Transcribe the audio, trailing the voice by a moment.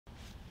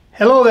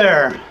Hello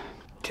there.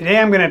 Today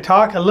I'm going to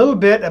talk a little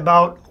bit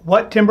about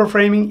what timber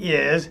framing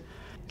is.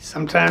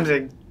 Sometimes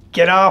I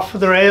get off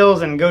the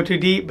rails and go too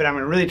deep, but I'm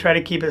going to really try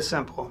to keep it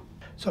simple.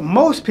 So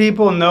most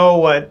people know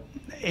what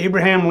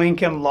Abraham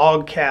Lincoln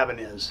log cabin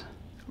is.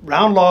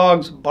 Round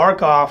logs,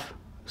 bark off,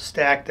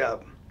 stacked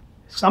up.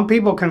 Some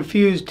people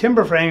confuse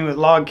timber framing with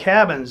log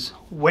cabins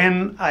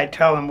when I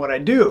tell them what I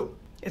do.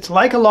 It's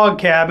like a log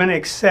cabin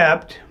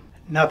except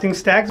nothing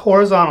stacked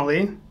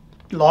horizontally.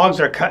 Logs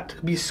are cut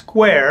to be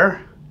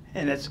square,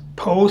 and it's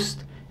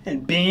posts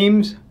and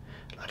beams.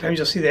 A lot of times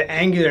you'll see the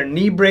angular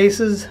knee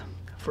braces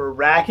for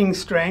racking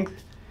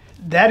strength.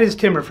 That is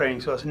timber framing.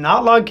 So it's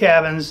not log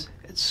cabins,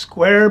 it's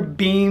square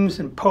beams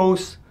and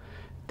posts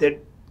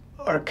that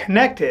are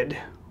connected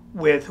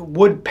with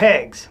wood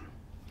pegs.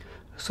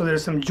 So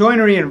there's some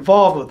joinery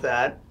involved with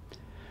that.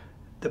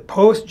 The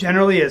post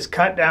generally is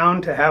cut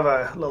down to have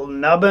a little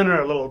nubbin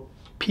or a little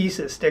piece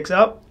that sticks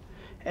up,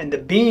 and the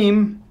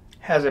beam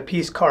has a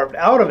piece carved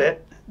out of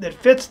it that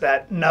fits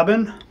that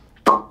nubbin,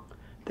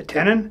 the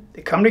tenon.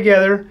 They come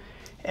together,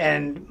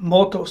 and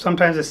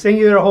sometimes a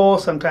singular hole,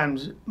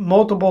 sometimes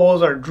multiple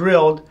holes are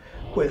drilled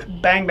with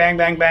bang, bang,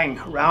 bang, bang,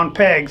 round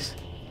pegs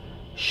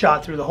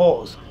shot through the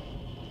holes,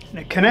 and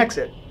it connects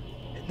it.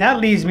 And that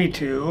leads me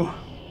to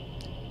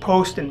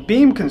post and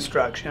beam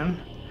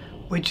construction,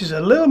 which is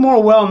a little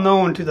more well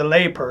known to the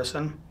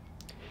layperson.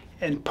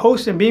 And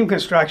post and beam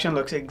construction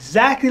looks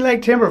exactly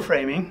like timber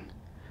framing,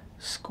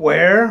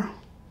 square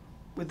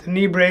with the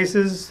knee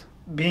braces,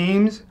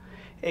 beams,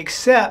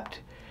 except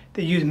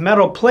they use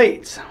metal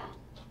plates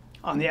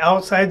on the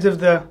outsides of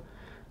the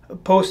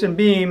post and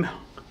beam,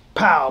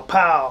 pow,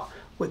 pow,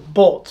 with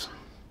bolts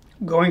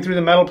going through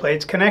the metal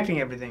plates,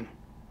 connecting everything.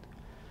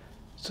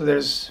 So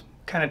there's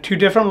kind of two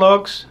different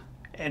looks,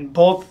 and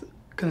both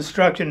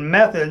construction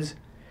methods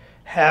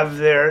have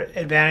their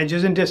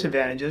advantages and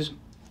disadvantages.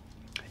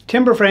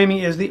 Timber framing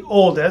is the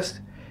oldest,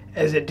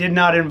 as it did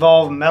not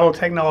involve metal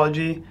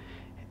technology,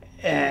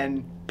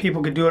 and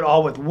people could do it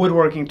all with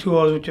woodworking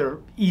tools, which are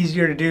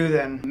easier to do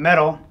than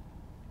metal.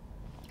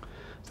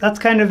 So that's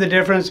kind of the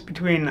difference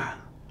between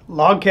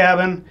log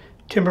cabin,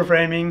 timber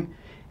framing,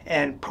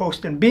 and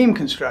post and beam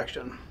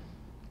construction.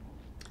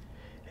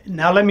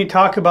 Now let me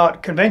talk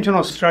about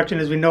conventional construction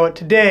as we know it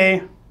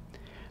today.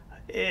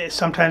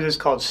 Sometimes it's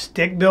called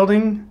stick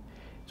building.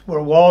 It's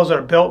where walls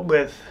are built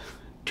with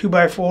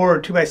 2x4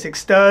 or 2x6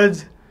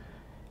 studs,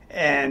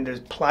 and there's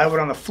plywood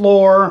on the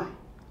floor,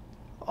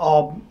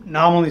 all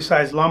nominally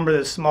sized lumber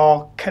that's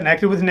small,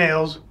 connected with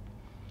nails.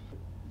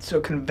 So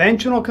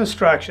conventional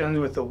constructions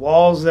with the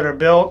walls that are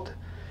built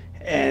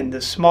and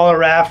the smaller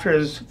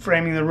rafters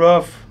framing the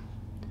roof,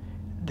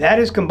 that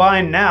is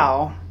combined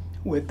now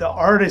with the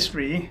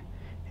artistry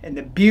and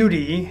the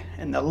beauty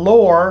and the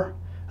lore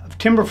of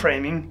timber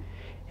framing.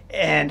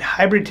 And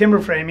hybrid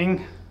timber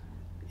framing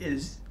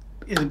is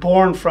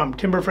born from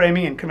timber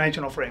framing and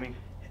conventional framing.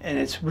 And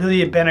it's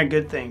really been a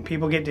good thing.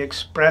 People get to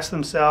express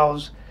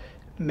themselves,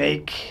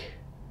 make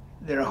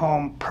their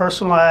home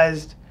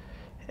personalized,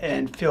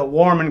 and feel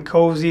warm and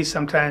cozy.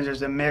 Sometimes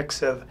there's a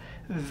mix of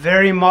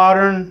very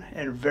modern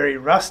and very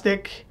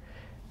rustic.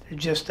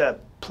 There's just a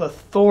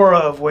plethora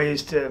of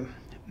ways to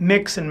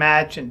mix and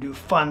match and do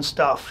fun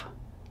stuff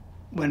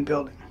when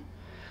building.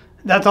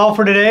 That's all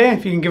for today.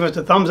 If you can give us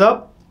a thumbs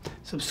up,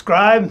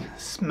 subscribe,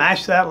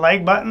 smash that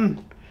like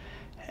button,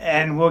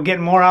 and we'll get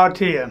more out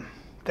to you.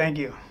 Thank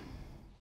you.